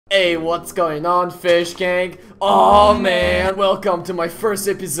Hey, what's going on, Fish Gang? Oh man, welcome to my first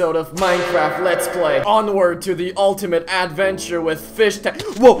episode of Minecraft Let's Play. Onward to the ultimate adventure with Fish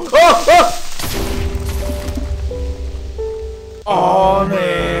Whoa! Oh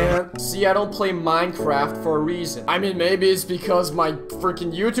man. See, I don't play Minecraft for a reason. I mean, maybe it's because my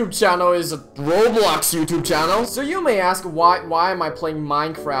freaking YouTube channel is a Roblox YouTube channel. So you may ask, why am I playing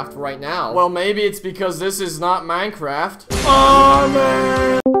Minecraft right now? Well, maybe it's because this is not Minecraft. Oh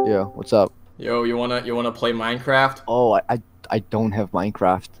man. Yeah, what's up? Yo, you wanna play Minecraft? Oh, I don't have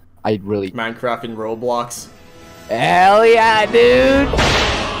Minecraft. I really... Minecraft in Roblox? Hell yeah, dude!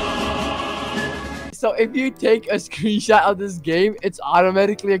 So if you take a screenshot of this game, it's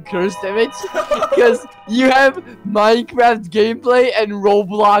automatically a cursed image because you have Minecraft gameplay and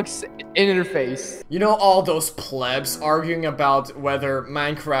Roblox interface. You know all those plebs arguing about whether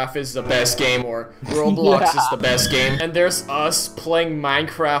Minecraft is the best game or Roblox is the best game, and there's us playing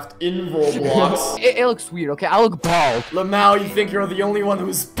Minecraft in Roblox. It looks weird, okay? I look bald. Lamau, you think you're the only one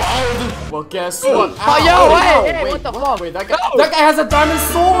who's bald? Well, guess what? Oh, yo, hey, what the fuck? Wait, that guy has a diamond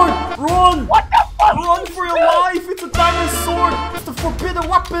sword! Run! What the fuck? Run for your life! It's a diamond sword! It's the forbidden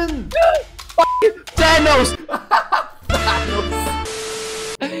weapon! Thanos!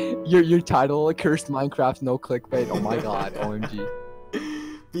 Your title, Cursed Minecraft, no clickbait. Oh my god, OMG.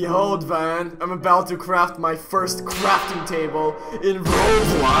 Behold, Van, I'm about to craft my first crafting table in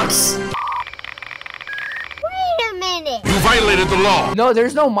Roblox. Wait a minute! You violated the law! No,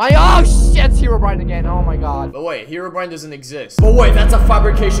 there's no Oh shit, it's Herobrine again. Oh my god. But wait, Herobrine doesn't exist. But wait, that's a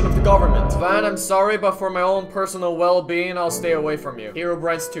fabrication of the government. Van, I'm sorry, but for my own personal well-being, I'll stay away from you.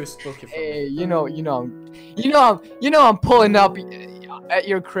 Herobrine's too spooky for me. Hey, you know, I'm pulling up at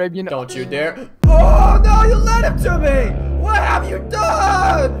your crib, you know. Don't you dare. Oh no, you led him to me! What have you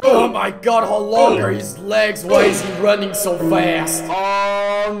done? Oh my god, how long are his legs? Why is he running so fast?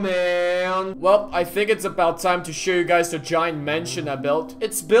 Oh man. Well, I think it's about time to show you guys the giant mansion I built.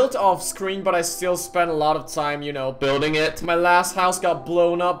 It's built off screen, but I still spent a lot of time, you know, building it. My last house got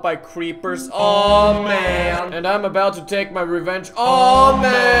blown up by creepers. Oh man. And I'm about to take my revenge. Oh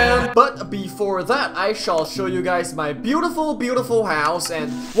man. But before that, I shall show you guys my beautiful, beautiful house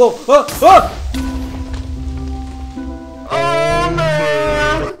and... Whoa! Oh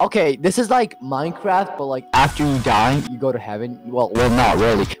man! Okay, this is like Minecraft, but like after you die, you go to heaven. Well, not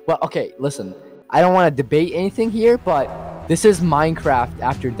really. Well, okay, listen. I don't want to debate anything here, but this is Minecraft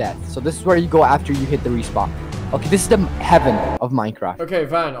after death. So this is where you go after you hit the respawn. Okay, this is the heaven of Minecraft. Okay,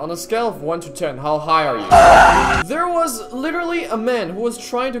 Van, on a scale of 1 to 10, how high are you? There was literally a man who was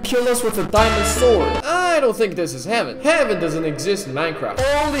trying to kill us with a diamond sword. I don't think this is heaven. Heaven doesn't exist in Minecraft.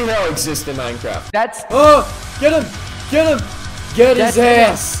 Only hell exists in Minecraft. That's... Oh! Get him! Get him! Get his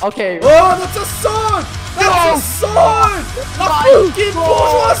ass! Okay. Oh, that's a sword! That's a sword! La fucking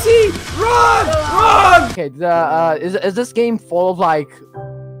bourgeoisie! Run! Run! Okay, is this game full of like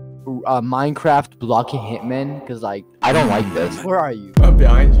Minecraft blocking hitmen? Because like I don't like this. Where are you? I'm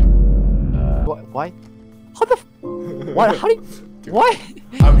behind you. What? How the? What? How do you? What?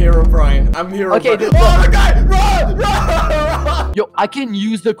 I'm Herobrine. I'm Herobrine. Okay. Oh, the guy! Run! Run! Yo, I can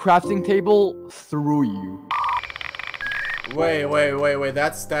use the crafting table through you. Wait.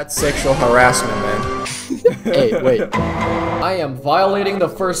 That's sexual harassment, man. Hey, wait. I am violating the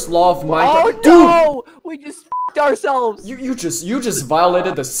first law of Minecraft. Oh no! We just f***ed ourselves. You just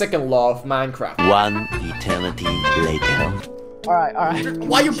violated the second law of Minecraft. One eternity later. Alright.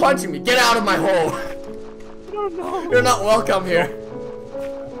 Why are you punching me? Get out of my hole. I don't know. You're not welcome here.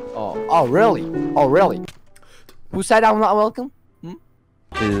 Oh really? Oh really? Who said I'm not welcome?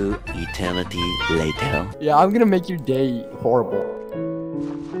 2 eternity later. Yeah, I'm gonna make your day horrible.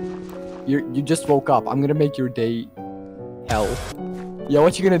 You just woke up. I'm gonna make your day hell. Yeah,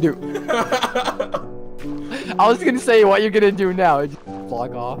 what you gonna do? I was gonna say what you're gonna do now. Just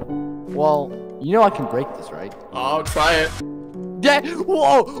log off. Well, you know I can break this, right? I'll try it. Yeah.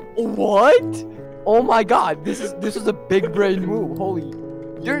 Whoa. What? Oh my god. This is a big brain move. Holy.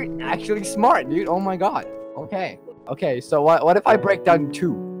 You're actually smart, dude. Oh my god. Okay, so what if I break down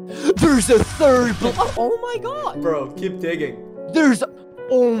 2? There's a third block. Oh my god. Bro, keep digging.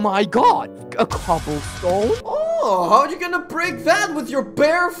 Oh my god. A cobblestone? Oh, how are you gonna break that with your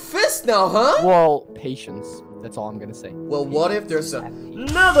bare fist now, huh? Well, patience. That's all I'm gonna say. Well, what if there's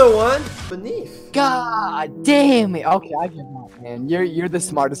another one beneath? God damn it. Okay, I give up, man. You're the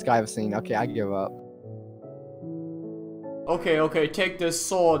smartest guy I've seen. Okay, I give up. Okay, take this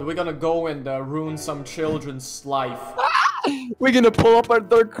sword. We're gonna go and ruin some children's life. We're gonna pull up at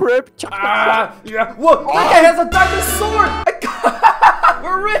their crib. Yeah. Whoa, that guy has a diamond sword!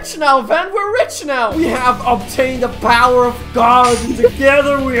 We're we're rich now, Van. We're rich now. We have obtained the power of God.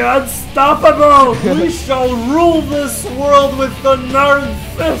 Together we are unstoppable. We shall rule this world with the iron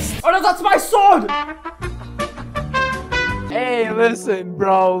fist. Oh no, that's my sword. Hey, listen,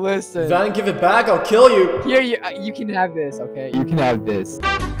 bro, listen. Van, give it back. I'll kill you. Here, you can have this, okay? You can have this.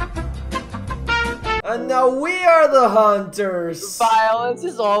 And now we are the hunters. Violence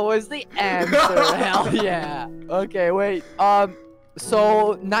is always the answer. Hell yeah. Okay, wait.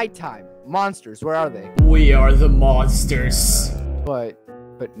 So nighttime. Monsters, where are they? We are the monsters. But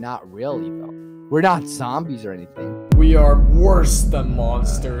not really though. We're not zombies or anything. We are worse than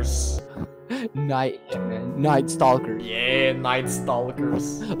monsters. Night stalkers. Yeah, night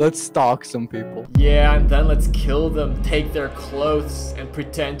stalkers. Let's stalk some people. Yeah, and then let's kill them, take their clothes, and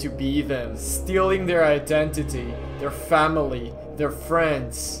pretend to be them. Stealing their identity, their family, their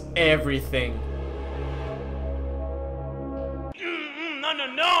friends, everything.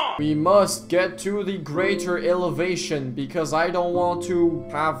 No! We must get to the greater elevation because I don't want to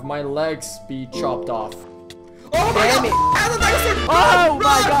have my legs be chopped off. Oh my god! Oh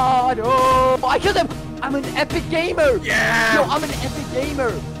my god! Oh, I killed him! I'm an epic gamer! Yeah! Yo, I'm an epic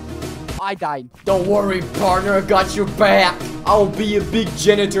gamer! I died. Don't worry, partner, I got your back. I'll be a big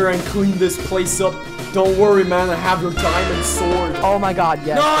janitor and clean this place up. Don't worry, man, I have your diamond sword. Oh my god,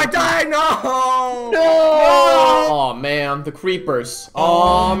 yes. No, I died! No! No! Oh man, the creepers.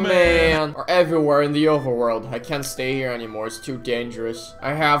 Oh man. Are everywhere in the overworld. I can't stay here anymore, it's too dangerous.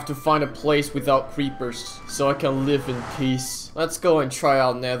 I have to find a place without creepers so I can live in peace. Let's go and try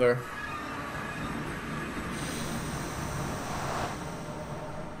out Nether.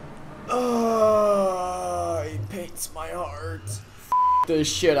 It pains my heart.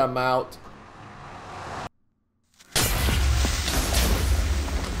 This shit, I'm out.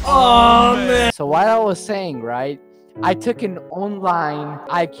 Oh man. So what I was saying, right? I took an online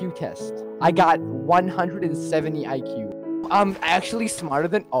IQ test. I got 170 IQ. I'm actually smarter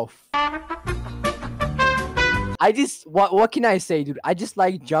than what can I say, dude? I just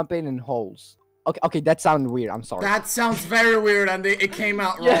like jumping in holes. Okay, that sounded weird. I'm sorry. That sounds very weird and it came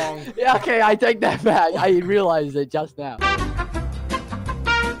out wrong. Yeah, okay, I take that back. I realized it just now.